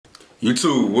You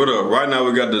too. What up? Right now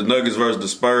we got the Nuggets versus the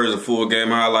Spurs, the full game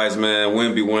highlights, man.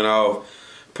 Wemby went off.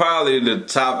 Probably the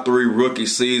top 3 rookie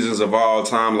seasons of all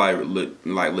time, like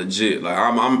legit. Like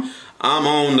I'm on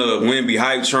the Wemby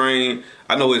hype train.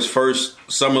 I know his first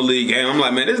summer league game. I'm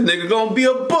like, man, this nigga gonna be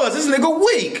a bust. This nigga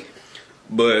weak.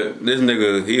 But this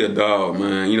nigga, he a dog,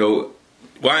 man. You know,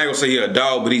 well, I ain't gonna say he a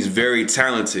dog, but he's very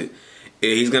talented.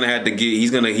 He's gonna have to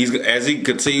get. As he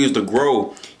continues to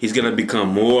grow, he's gonna become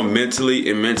more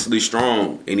mentally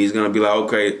strong, and he's gonna be like,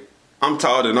 okay, I'm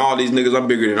taller than all these niggas. I'm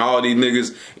bigger than all these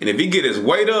niggas. And if he get his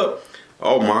weight up,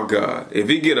 oh my God, if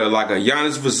he get like a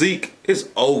Giannis physique, it's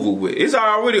over with. It's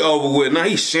already over with. Now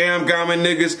he's sham gamming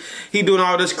niggas. He doing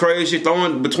all this crazy shit,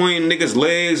 throwing between niggas'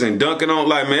 legs and dunking on.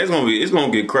 Like, man, it's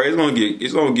gonna get crazy.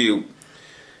 It's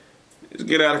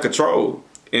get out of control.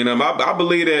 And I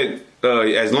believe that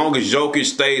as long as Jokic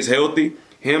stays healthy,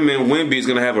 him and Wemby is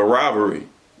gonna have a rivalry.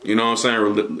 You know what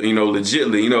I'm saying? You know,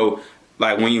 legitly. You know,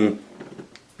 like when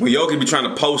Jokic be trying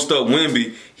to post up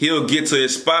Wemby, he'll get to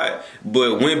his spot,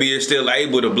 but Wemby is still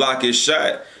able to block his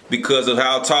shot because of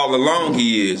how tall and long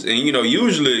he is. And you know,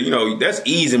 usually, you know, that's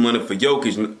easy money for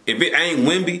Jokic. If it ain't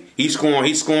Wemby, he's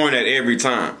scoring at every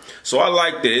time. So I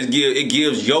like that. It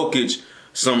gives Jokic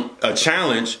a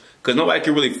challenge. Cause nobody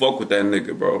can really fuck with that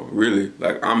nigga, bro. Really,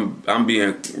 like I'm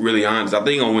being really honest. I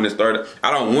think he's gonna win his third.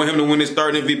 I don't want him to win his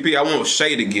third MVP. I want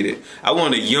Shea to get it. I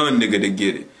want a young nigga to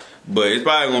get it. But it's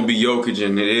probably gonna be Jokic,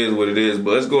 and it is what it is.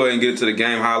 But let's go ahead and get to the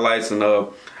game highlights. And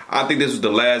I think this was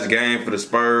the last game for the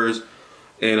Spurs.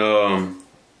 And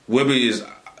Wemby is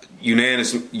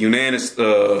unanimous.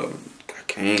 I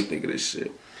can't think of this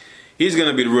shit. He's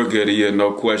gonna be the rookie of the year,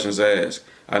 no questions asked.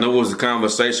 I know it was a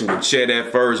conversation with Chet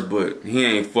at first, but he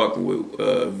ain't fucking with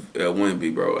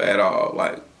Wemby, bro, at all.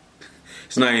 Like,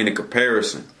 it's not even a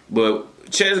comparison.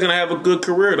 But Chet's gonna have a good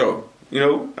career, though. You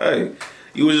know, hey,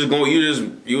 you was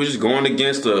just going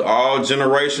against an all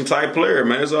generation type player,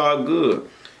 man. It's all good.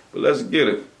 But let's get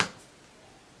it.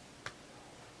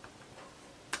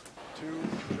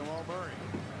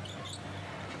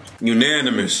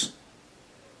 Unanimous.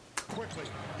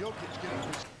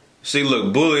 See,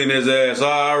 look, bullying his ass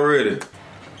already.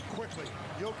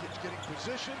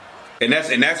 And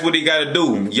that's what he got to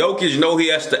do. Jokic know he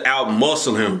has to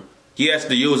out-muscle him. He has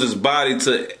to use his body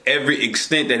to every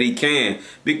extent that he can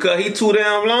because he too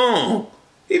damn long.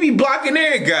 He be blocking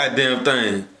every goddamn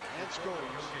thing.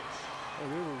 They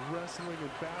were wrestling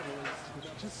and battling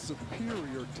with just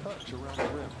superior touch around the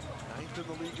rim. 9th in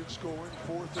the league in scoring,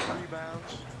 4th in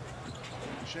rebounds.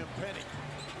 Champagny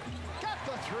got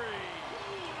the 3.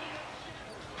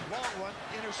 Long one,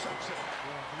 intercepts it.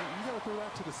 You gotta throw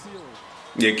that to the ceiling.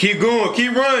 Yeah, keep going,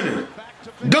 keep running.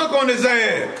 Dunk on his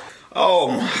ass. Oh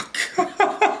my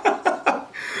God.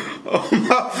 Oh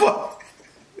my fuck.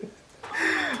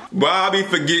 Bro, I be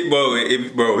forget,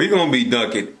 bro, he gonna be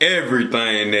dunking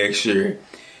everything next year.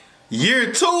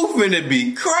 Year 2 finna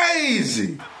be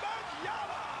crazy.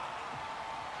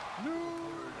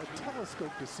 A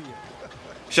telescope to see it.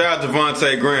 Shout out to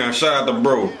Devontae Graham. Shout out to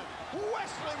bro.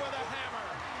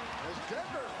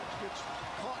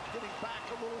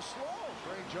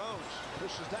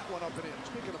 Pushes that one up and in.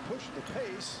 Speaking of pushing the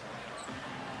pace,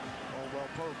 oh well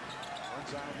poked.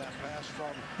 Runs out that pass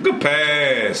from. Good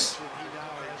pass.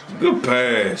 Good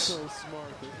pass.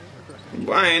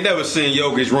 I ain't never seen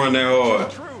Jokic run that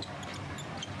hard.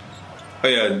 Oh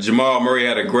yeah, Jamal Murray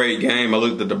had a great game. I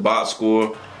looked at the box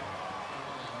score.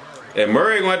 And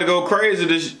Murray gonna have to go crazy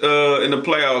this in the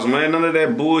playoffs, man. None of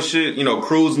that bullshit, you know,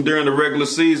 cruising during the regular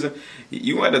season.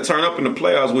 You gonna have to turn up in the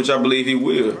playoffs, which I believe he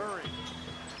will.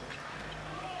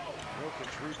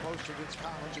 Against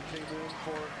Collins and came in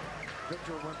for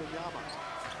Victor Wembanyama.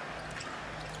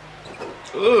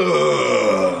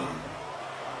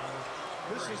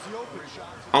 This is the open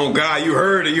shot. Oh God, you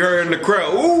heard it. You heard it in the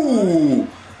crowd. Ooh.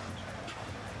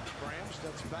 Graham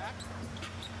steps back.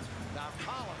 Now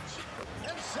Collins.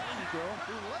 And Sandy, who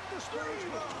led the Spurs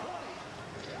with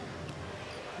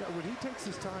 20. Yeah, when he takes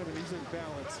his time and he's in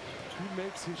balance, he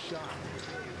makes his shot.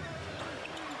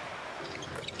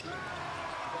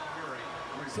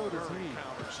 So does he.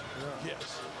 Yeah.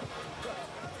 Yes.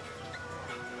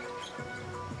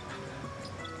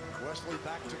 Wesley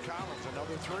back to Collins.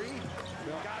 Another 3.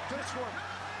 Yeah. Got this one.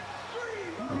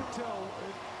 You can tell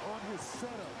on his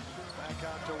setup. Back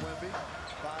out to Wemby.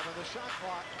 5 on the shot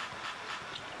clock.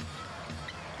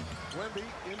 Wemby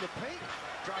in the paint.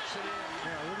 Drops it in.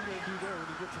 Yeah, what are you going to do there when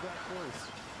you get to that place?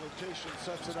 Rotation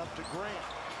sets it up to Grant.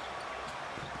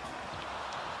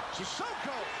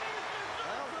 Sissoko.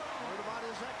 Well, about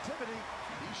his activity,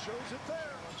 he shows it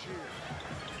there. Let's hear.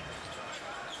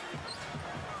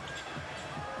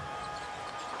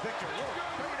 Victor,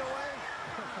 fade away.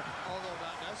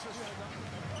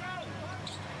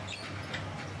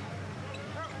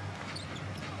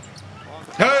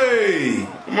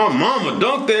 My mama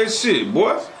dunked that shit,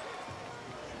 boy.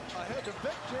 Ahead to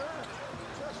Victor.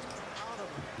 Just out of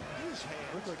his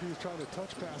hand. Looked like he was trying to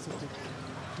touch pass it to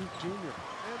Duke Jr.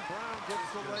 And Brown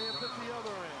gets the layup at the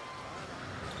other end.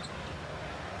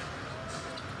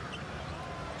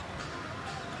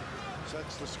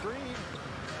 Sets the screen.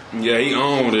 Yeah, he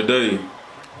on today.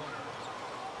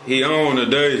 He on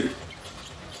today.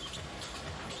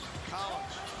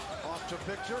 Collins off to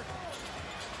Victor.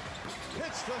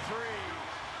 Hits the three.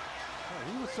 Oh,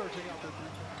 he was searching out the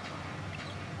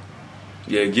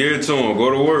three. Yeah, give it to him. Go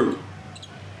to work.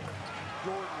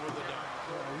 Jordan with the dunk.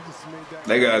 He just made that.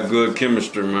 They got good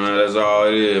chemistry, man. That's all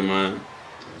it is, man.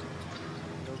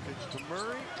 Jokic to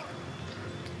Murray.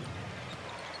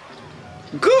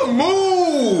 Good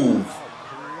move.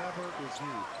 Whoever is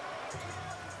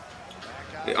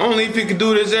he. Only if he could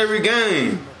do this every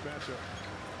game.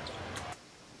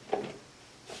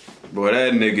 Boy,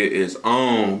 that nigga is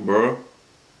on, bro.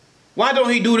 Why don't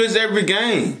he do this every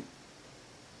game?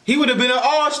 He would have been an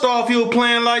all-star if he was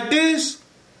playing like this.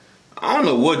 I don't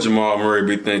know what Jamal Murray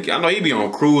be thinking. I know he be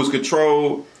on cruise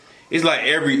control. It's like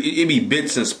it be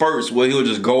bits and spurts where he'll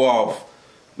just go off.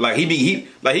 Like he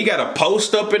got a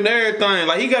post up and everything.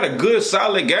 Like he got a good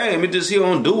solid game. It just he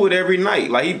don't do it every night.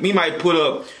 Like he might put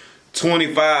up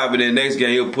 25 and then next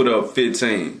game he'll put up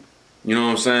 15. You know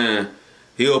what I'm saying?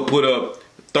 He'll put up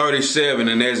 37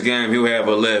 and next game he'll have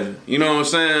 11. You know what I'm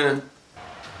saying?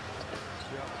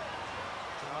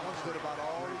 Collins did about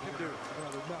all he can do.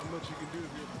 There's not much you can do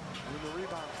in the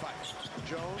rebound fight.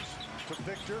 Jones to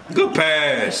Victor. Good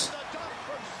pass.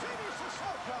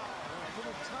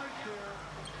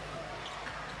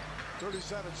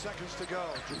 37 seconds to go.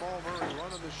 Jamal Murray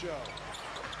running the show.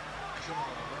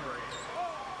 Jamal Murray.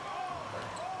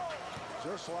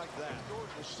 Just like that.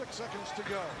 With 6 seconds to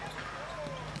go.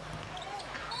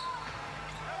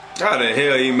 How the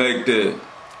hell he make that?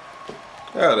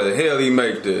 How the hell he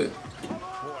make that?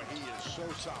 Boy, he is so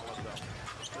solid, though.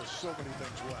 There's so many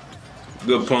things left.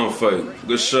 Good pump fake.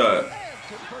 Good shot.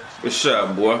 Good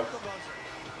shot, boy.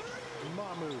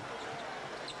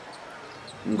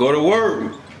 Go to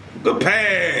work. Good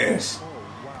pass. Oh,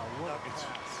 wow. Nuggets.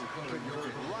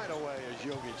 Right away as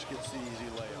Jokic gets the easy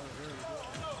layup.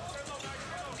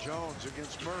 Jones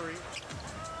against Murray.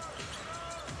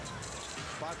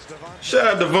 Spots Devontae. Shout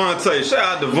out Devontae. Shout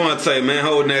out Devontae, man,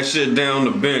 holding that shit down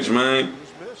the bench, man.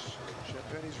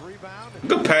 Champagne's rebound.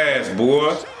 Good pass,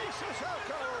 boy.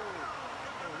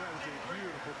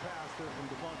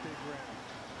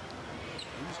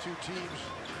 These two teams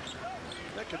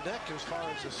neck and neck as far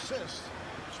as assists.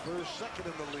 Spurs second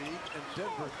in the league, and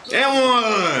Denver third. And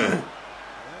one.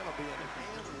 That'll be an and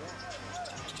one.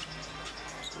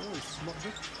 Really smart,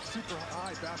 just super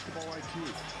high basketball IQ.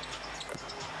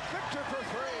 Victor for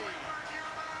three.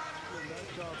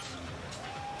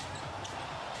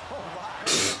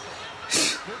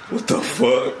 What the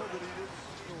fuck?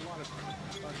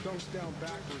 Dunks down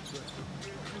backwards, but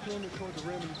you're going toward the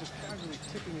rim and just casually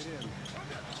tipping it in.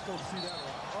 Just don't see that a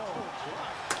lot. Oh,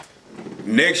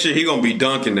 Next year he gonna be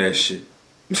dunking that shit.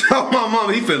 Oh my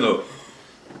mama, he finna.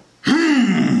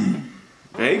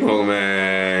 Hey,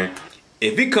 man.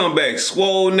 If he come back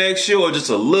swole next year or just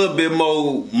a little bit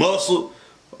more muscle,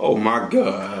 oh my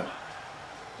God.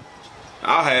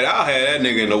 I'll have that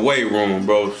nigga in the weight room,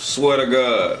 bro. Swear to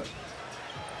God.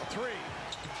 three.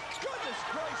 Goodness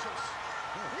gracious.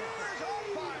 He is on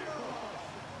fire.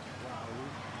 Wow,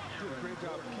 he did a great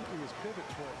job keeping his pivot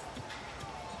point.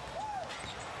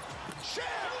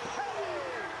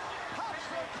 Champagne pops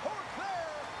the cork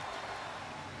there.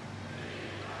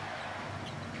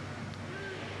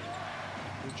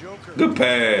 The Joker. Good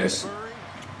pass. Murray.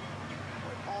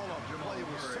 All of them play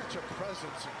with such a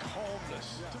presence and calmness.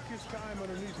 Took his time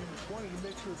underneath. He wanted to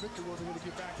make sure Victor wasn't going to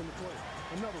get back in the play.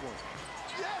 Another one.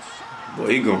 Yes. Boy,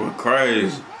 he going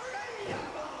crazy.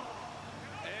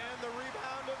 And the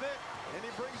rebound of it. And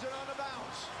he brings it on the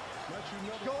bounce. Let you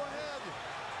know. Go ahead.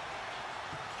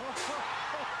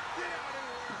 Get out of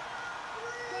here.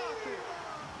 Stop it.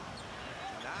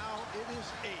 Now it is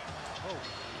 8. Oh,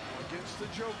 against the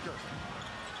Joker.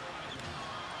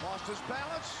 Lost his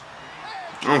balance.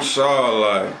 I'm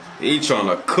sorry, like, he trying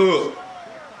to cook.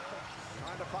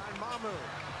 Trying to find Mamu.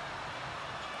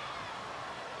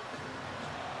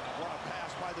 What a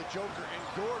pass by the Joker, and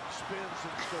Gordon spins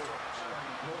and scores.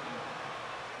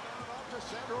 Off to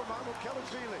Sandro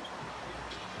Mamu-Kelazili.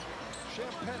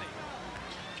 Champagny.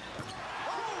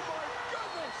 Oh my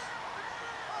goodness!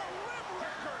 A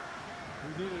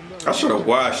rim record. I should have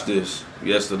watched this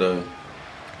yesterday.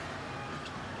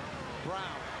 Brown.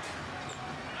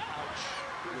 Ouch.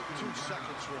 With 2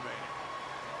 seconds remaining.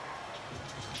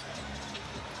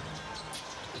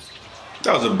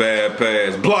 That was a bad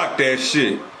pass. Block that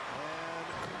shit.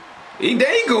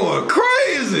 They going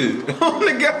crazy on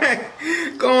the guy.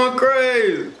 Going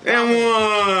crazy. And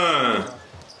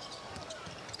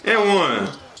one.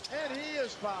 And he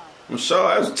is fouled. I'm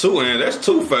sure that's two, and that's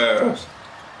too fast.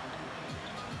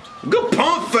 Good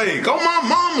pump fake. Oh, my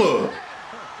mama.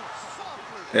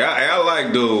 Yeah, I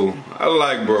like dude. I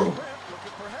like bro. Looking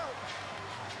for help.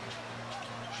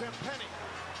 Champagny.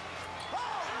 Oh,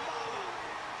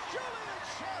 Julian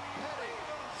Champagny.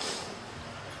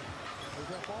 There's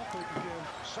that ball fake again.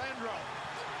 Sandro.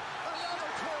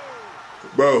 Another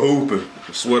two. Bro, hooping.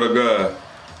 I swear to God.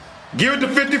 Give it to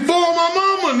 54,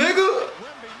 my mama, nigga.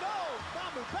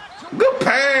 Good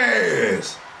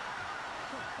pass.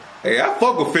 Hey, I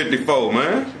fuck with 54,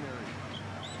 man.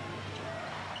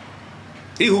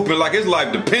 He hooping like his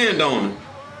life depend on him.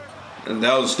 And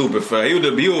that was a stupid foul. He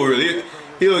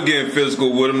was getting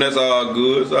physical with him. That's all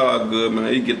good. It's all good,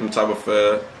 man. He get them type of foul.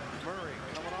 Murray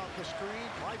coming off the screen,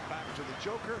 right back to the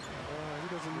Joker. He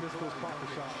doesn't miss those pocket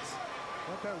shots.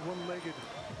 Not that one-legged.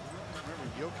 Remember,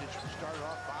 Jokic started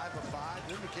off 5 of 5,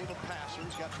 then became a passer.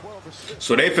 He's got 12 assists.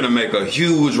 So they finna make a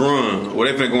huge run. Or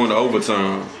they finna go into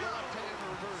overtime.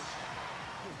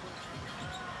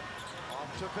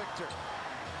 Off to Victor.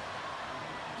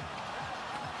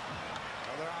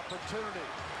 Another opportunity.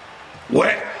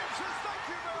 What? Thank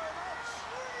you very much.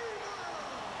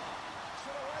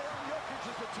 So away on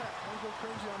Jokic's attack. I'll go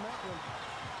crazy on that one.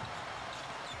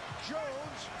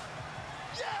 Jones.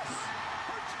 Yes!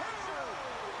 For two!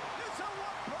 It's a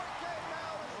one-point game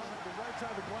now. The right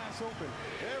side of the glass open.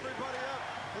 Everybody up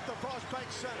at the Frostbank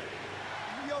Center.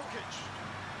 Jokic.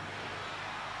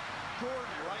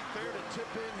 Gordon right there to tip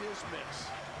in his mix.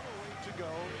 A way to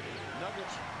go.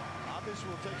 Nuggets obviously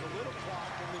will take a little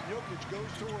clock, and then Jokic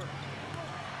goes to work.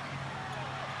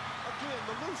 Again,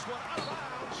 the loose one out of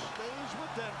bounds stays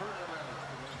with Denver.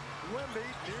 Wemby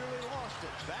nearly lost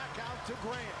it. Back out to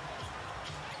Grant.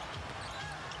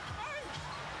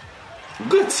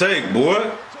 Good take,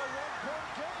 boy.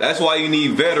 That's why you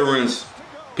need veterans.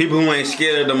 People who ain't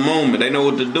scared of the moment. They know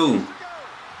what to do.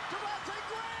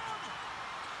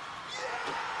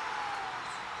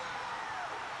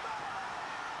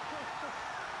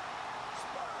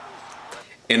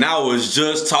 And I was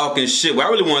just talking shit. Well, I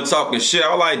really wasn't talking shit. I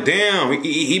was like, damn,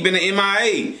 he been in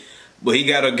MIA. But he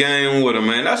got a game with him,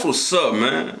 man. That's what's up,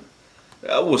 man.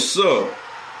 That's what's up.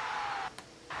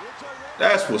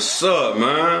 That's what's up,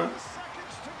 man.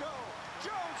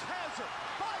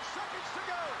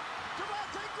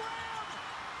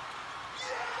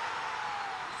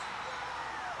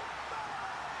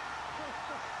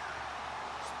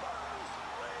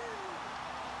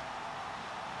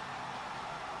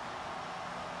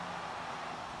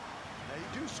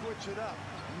 They do switch it up.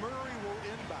 Murray will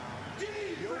inbound.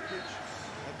 Jokic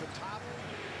at the top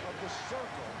of the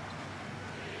circle.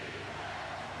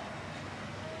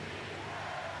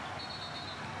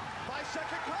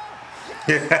 Five-second call.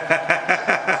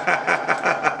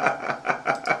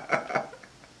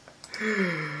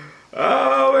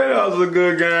 Oh man, that was a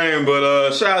good game.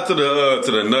 But shout out to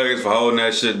the Nuggets for holding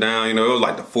that shit down. You know, it was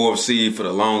like the 4th seed for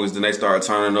the longest. Then they started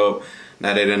turning up.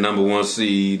 Now they're the number 1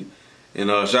 seed. And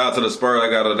shout out to the Spurs.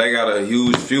 They got a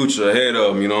huge future ahead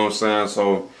of them. You know what I'm saying?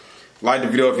 So like the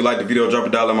video. If you like the video, drop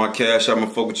 $1 in my cash. I'm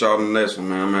gonna fuck with y'all in the next one,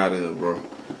 man. I'm out of here, bro.